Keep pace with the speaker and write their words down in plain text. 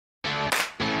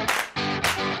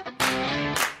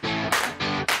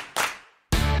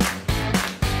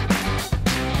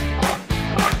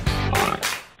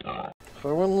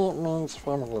Family means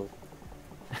family.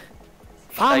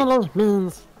 Family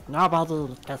means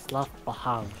nobody gets left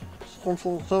behind.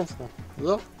 Something, something.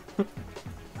 Yeah?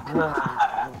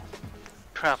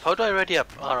 Crap, how do I ready up?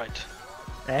 Alright.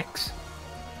 X.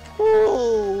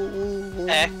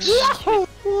 X.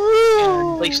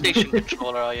 PlayStation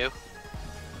controller, are you?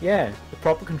 Yeah, the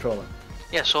proper controller.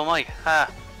 Yeah, so am I.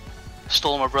 Ha!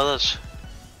 Stole my brother's.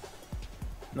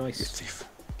 You Nice. thief.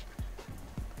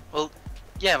 Well,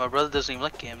 yeah, my brother doesn't even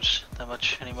like games that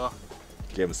much anymore.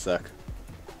 Games suck.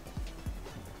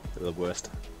 They're the worst.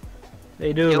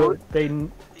 They do. You- They.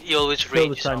 He always Kill the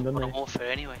rages time, on don't Modern they?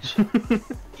 Warfare anyways.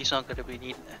 He's not going to be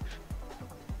needing it.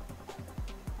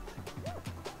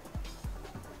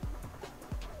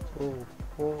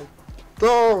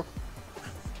 No!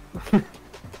 Have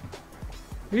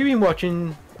you been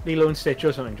watching Lilo and Stitch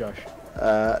or something, Josh?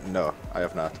 No, I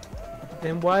have not.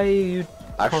 Then why are you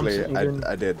Actually, constantly doing...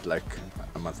 I did like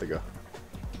a month ago.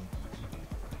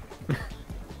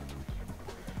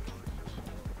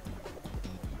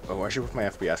 Oh, I should put my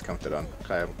FPS counter on.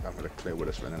 I haven't got a clue what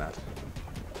it's running at.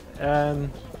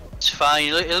 It's fine,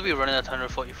 it'll be running at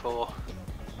 144.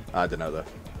 I don't know though.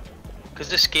 Because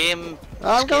this game...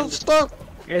 I'm going to stop!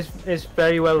 It's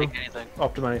very well Make anything.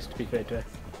 optimized, to be fair to it.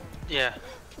 Yeah.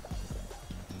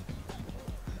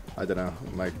 I don't know.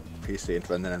 My PC ain't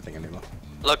running anything anymore.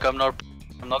 Look, I'm not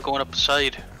going up the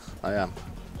side. I am.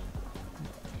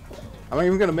 I'm not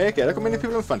even gonna make it. Look how many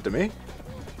people in front of me.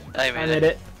 I I made made it.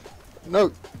 it.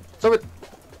 No! Stop it!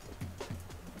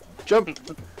 Jump!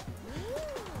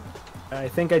 I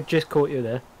think I just caught you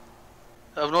there.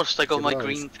 I've noticed I got Good my noise.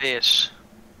 green face.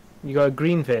 You got a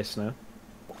green face now.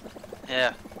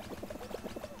 Yeah.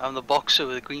 I'm the boxer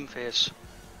with a green face.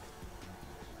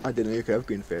 I didn't know you could have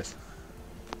green face.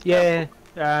 Yeah.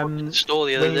 In the store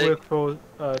the other When you day. work for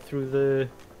through the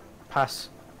pass.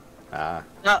 Ah.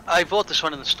 No, I bought this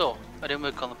one in the store. I didn't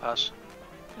work on the pass.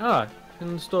 Ah,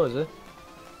 in the store is it?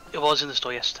 It was in the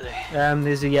store yesterday.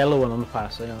 There's a yellow one on the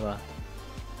pass. I know that.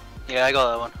 Yeah, I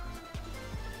got that one.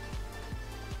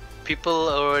 People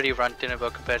are already ranting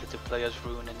about competitive players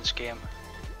ruining this game.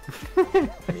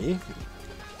 Me?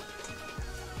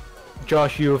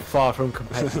 Josh, you're far from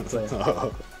competitive player.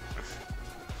 Oh.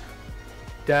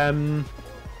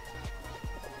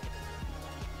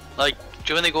 Like, do you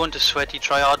know when they go into sweaty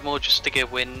tryhard mode just to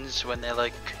get wins when they're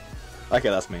like, Okay,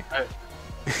 that's me.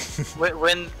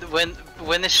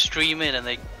 when they're streaming and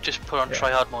they just put on Yeah.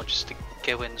 tryhard mode just to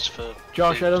get wins for.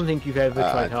 Josh, food. I don't think you've ever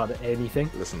I- tried hard at anything.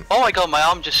 Listen. Oh my god, my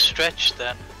arm just stretched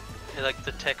then. Like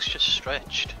the text just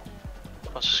stretched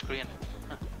across the screen.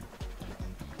 Huh.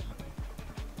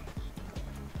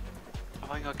 Oh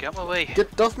my god, get out my way.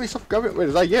 Get off me, stop grabbing. Wait,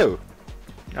 is that you?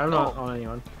 I'm not on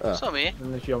anyone, Oh, It's not me.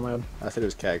 unless you're on my own. I said it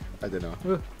was Keg. I didn't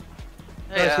know.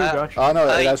 Nice to Yeah, Josh. Oh no,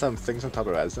 it I- has some things on top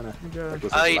of it, doesn't it? Hey, Josh. Like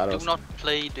those I ladders. do not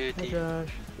play Hey, dirty. Josh.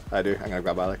 I do. I'm gonna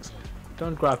grab Alex.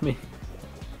 Don't grab me.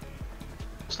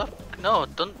 Stop. No,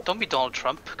 don't be Donald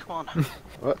Trump. Come on.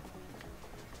 What?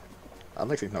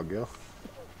 Alex ain't no girl.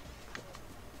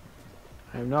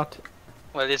 I'm not.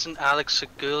 Well, isn't Alex a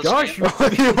girl's Josh! name?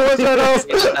 You was that off?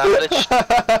 Established.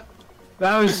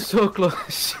 That was so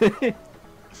close.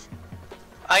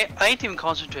 I ain't even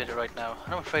concentrated right now.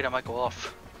 I'm afraid I might go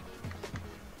off.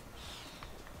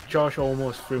 Josh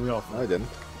almost threw me off. No, I didn't.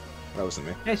 That wasn't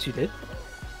me. Yes, you did.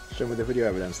 Show me the video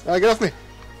evidence. Ah, get off me!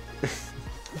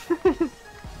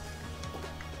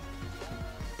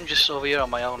 I'm just over here on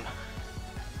my own.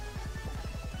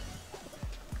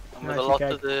 And with Nice, a lot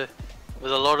okay. of the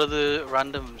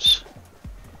randoms.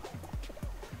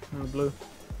 In the blue.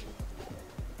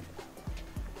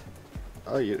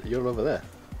 Oh, you're over there.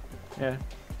 Yeah.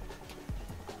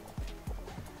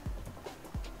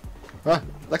 Ah,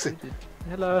 Lexi.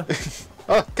 Hello.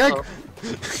 Oh, Keg! Oh.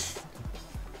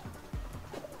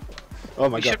 Oh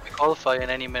my We god. should be qualifying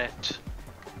any minute.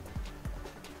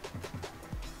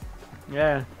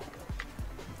 Yeah.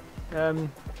 Have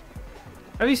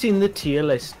you seen the tier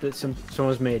list that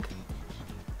someone's made?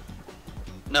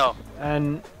 No.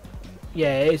 And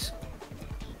yeah, it's.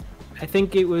 I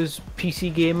think it was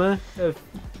PC Gamer have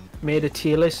made a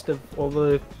tier list of all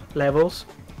the levels.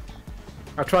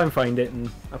 I'll try and find it and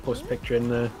I'll post a picture in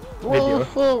the video.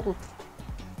 Whoa.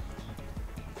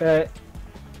 But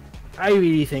I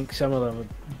really think some of them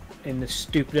are in the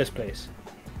stupidest place.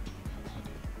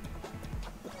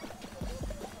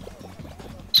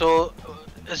 So,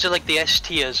 is it like the S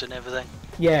tiers and everything?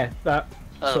 Yeah, that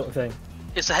Oh. sort of thing.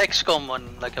 Is the Hexagon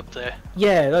one like up there?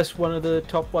 Yeah, that's one of the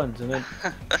top ones, and I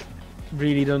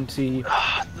really don't see.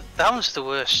 Ah, that one's the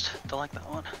worst. Don't like that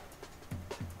one.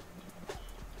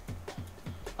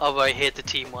 Oh, but I hate the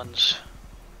team ones.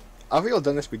 Have we all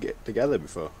done this together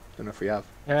before? Don't know if we have.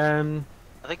 I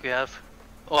think we have.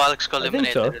 Oh, Alex got I think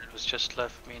eliminated. so. It was just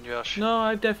left me and Josh. No,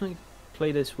 I've definitely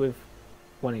played this with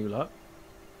one of you lot.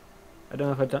 I don't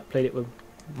know if I've played it with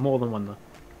more than one though.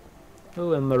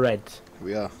 Oh, and the reds.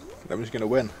 We are. I'm just gonna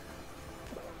win.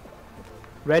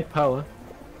 Red power.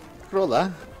 Look at all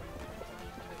that.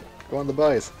 Go on the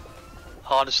boys.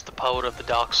 Harness the power of the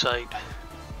dark side.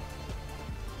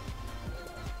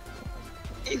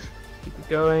 Keep it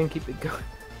going, keep it going.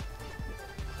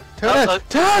 Turn it!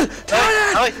 Turn!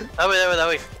 Turn it! That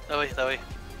way.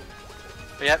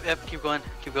 Yep, keep going,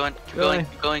 keep going. Keep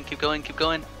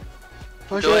going.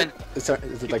 Push going. it! Is it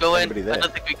Keep like going. anybody I there?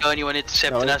 don't think we're going, you want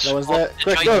intercepting us. No one's Oh, there. they're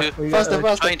Quick, trying go! to. Faster, They're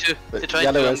faster! trying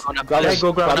Yellow to. is. I'm going Grab Yeah, him.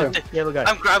 go grab Grab him. Yellow guy.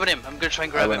 I'm grabbing him. I'm gonna try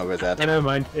and I grab went him. over his head. Yeah, never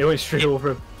mind. It went straight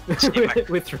over him.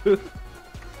 We're through.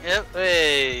 Yep,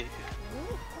 hey.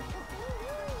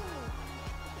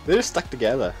 They're just stuck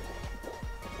together.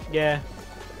 Yeah.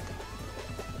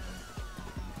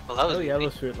 Well, that was Oh, easy.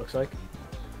 yellow's through it looks like.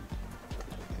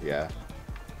 Yeah.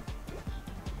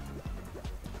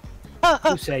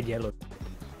 Who said yellow?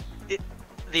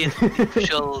 The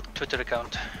official Twitter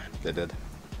account. They did.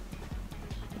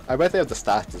 I bet they have the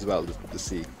stats as well to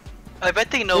see. I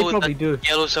bet they They know probably that do.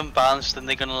 yellow's unbalanced and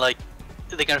they're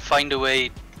gonna find a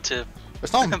way to.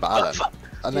 It's not balanced.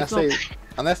 Unless not- they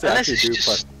Unless actually it's do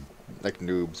just- put like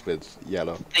noobs with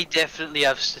yellow. They definitely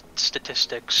have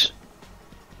statistics.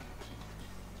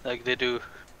 Like they do.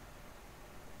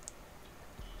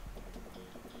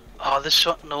 Oh, this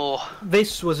one, no.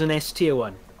 This was an S tier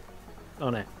one.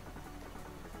 On it.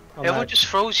 On Everyone that just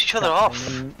throws each other that off.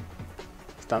 thing, and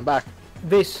Stand back.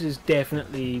 This is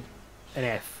definitely an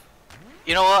F.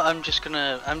 You know what? I'm just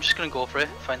gonna go for it.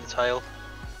 Find the tile.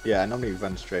 Yeah, I normally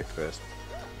run straight first.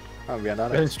 Oh, behind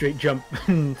Run Alex. straight jump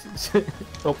and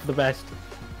hope for the best.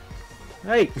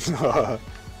 Hey!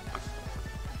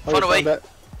 Oh, Fun you away. found it?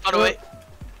 By the way,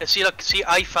 see, look, see,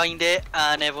 I find it,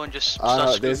 and everyone just Oh no,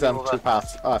 starts there's screwing me two over.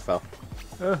 paths. Oh, I fell.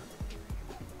 Get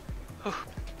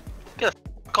the f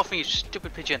off me, you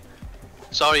stupid pigeon.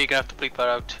 Sorry, you're gonna have to bleep that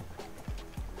out.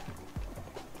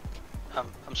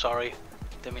 I'm sorry.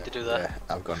 Didn't mean to do that.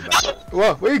 Yeah, I've gone back.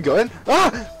 Whoa, where are you going? Ah!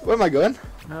 Where am I going?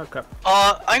 Oh crap.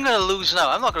 I'm gonna lose now.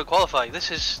 I'm not gonna qualify. This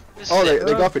is Oh, it.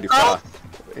 they got pretty Oh!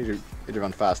 far. You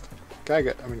run fast. Can I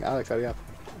get? I mean, Alex, hurry up.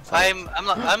 I'm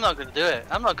not gonna do it.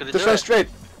 I'm not gonna Just do run it. straight.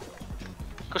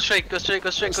 Go straight.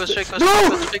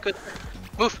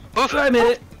 Move. I made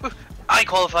it! I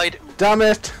qualified. Damn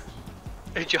it!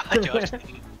 Josh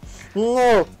didn't.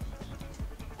 No.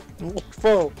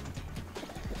 Fall.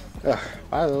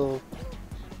 Well,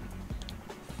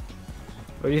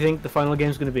 What do you think the final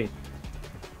game's going to be?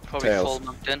 Probably Tails. full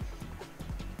mountain.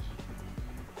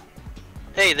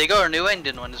 Hey, they got a new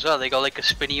ending one as well. They got like a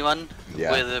spinny one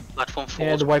Yeah. where the platform falls.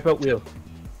 Yeah, the wipeout wheel.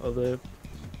 Or the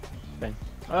thing.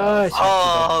 Oh, it's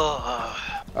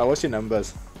Oh, what's your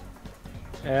numbers?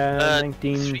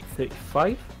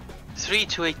 1935?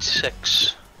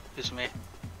 3286 is me.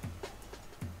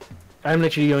 I'm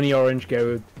literally the only orange guy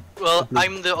with... Well,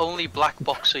 I'm the only black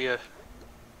boxer here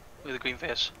with a green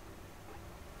face.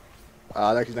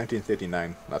 That is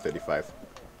 1939, not 35.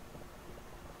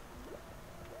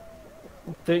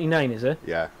 39, is it?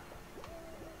 Yeah.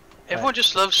 Everyone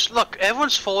just loves. Look,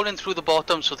 everyone's falling through the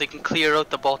bottom so they can clear out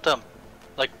the bottom.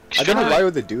 Like, I don't know straight why away.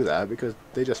 would they do that, because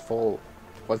they just fall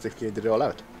once they cleared it all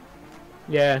out.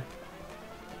 Yeah.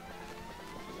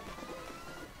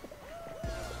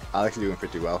 Alex is doing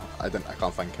pretty well. I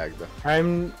can't find Keg though.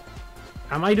 Am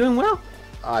I doing well?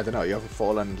 I don't know, you haven't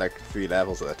fallen like 3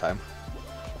 levels at a time.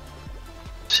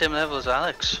 Same level as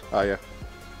Alex. Oh yeah.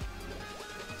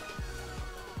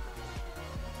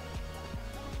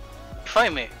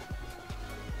 Find me.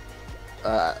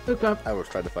 Look up. I will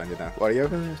try to find you now. What are you?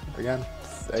 Again?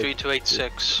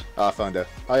 3286. Oh, I found it.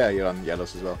 Oh yeah, you're on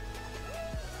yellows as well.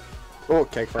 Oh,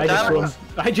 Keg I found just Damn it. it. saw him.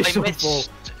 I just I saw him fall.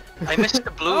 missed. I missed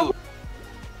the blue.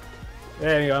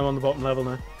 There you go, I'm on the bottom level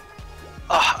now.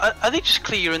 Oh, are they just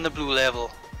clearing the blue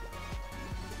level?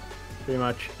 Pretty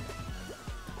much.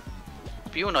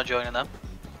 But you're not joining them.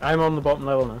 I'm on the bottom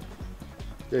level now.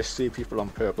 There's 3 people on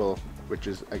purple, which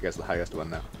is, I guess, the highest one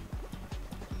now.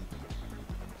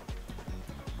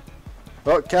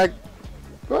 Oh, Keg!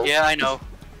 Oh. Yeah, I know.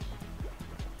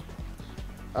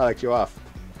 Alex, you're off.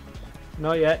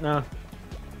 Not yet, no.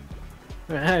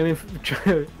 I mean, try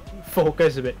to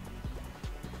focus a bit.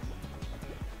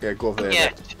 Yeah, go over there.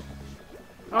 Yeah.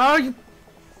 Oh, you...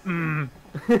 Mm.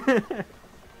 You're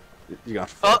gonna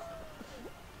have to Oh,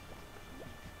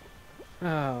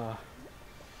 Ah.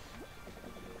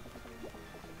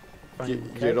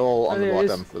 You're all on the there it is.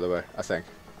 bottom, by the way, I think.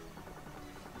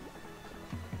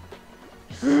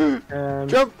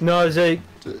 Jump! No, there's a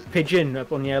pigeon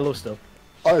up on yellow still.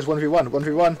 Oh, there's 1v1,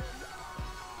 1v1.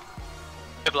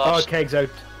 Oh, Keg's out.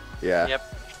 Yeah.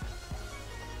 Yep.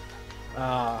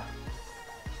 Ah.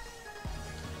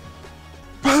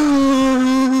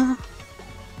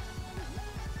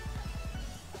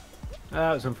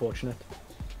 That was unfortunate.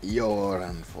 You're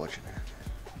unfortunate.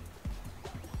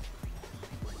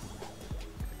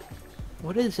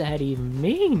 What does that even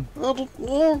mean? I don't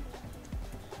know.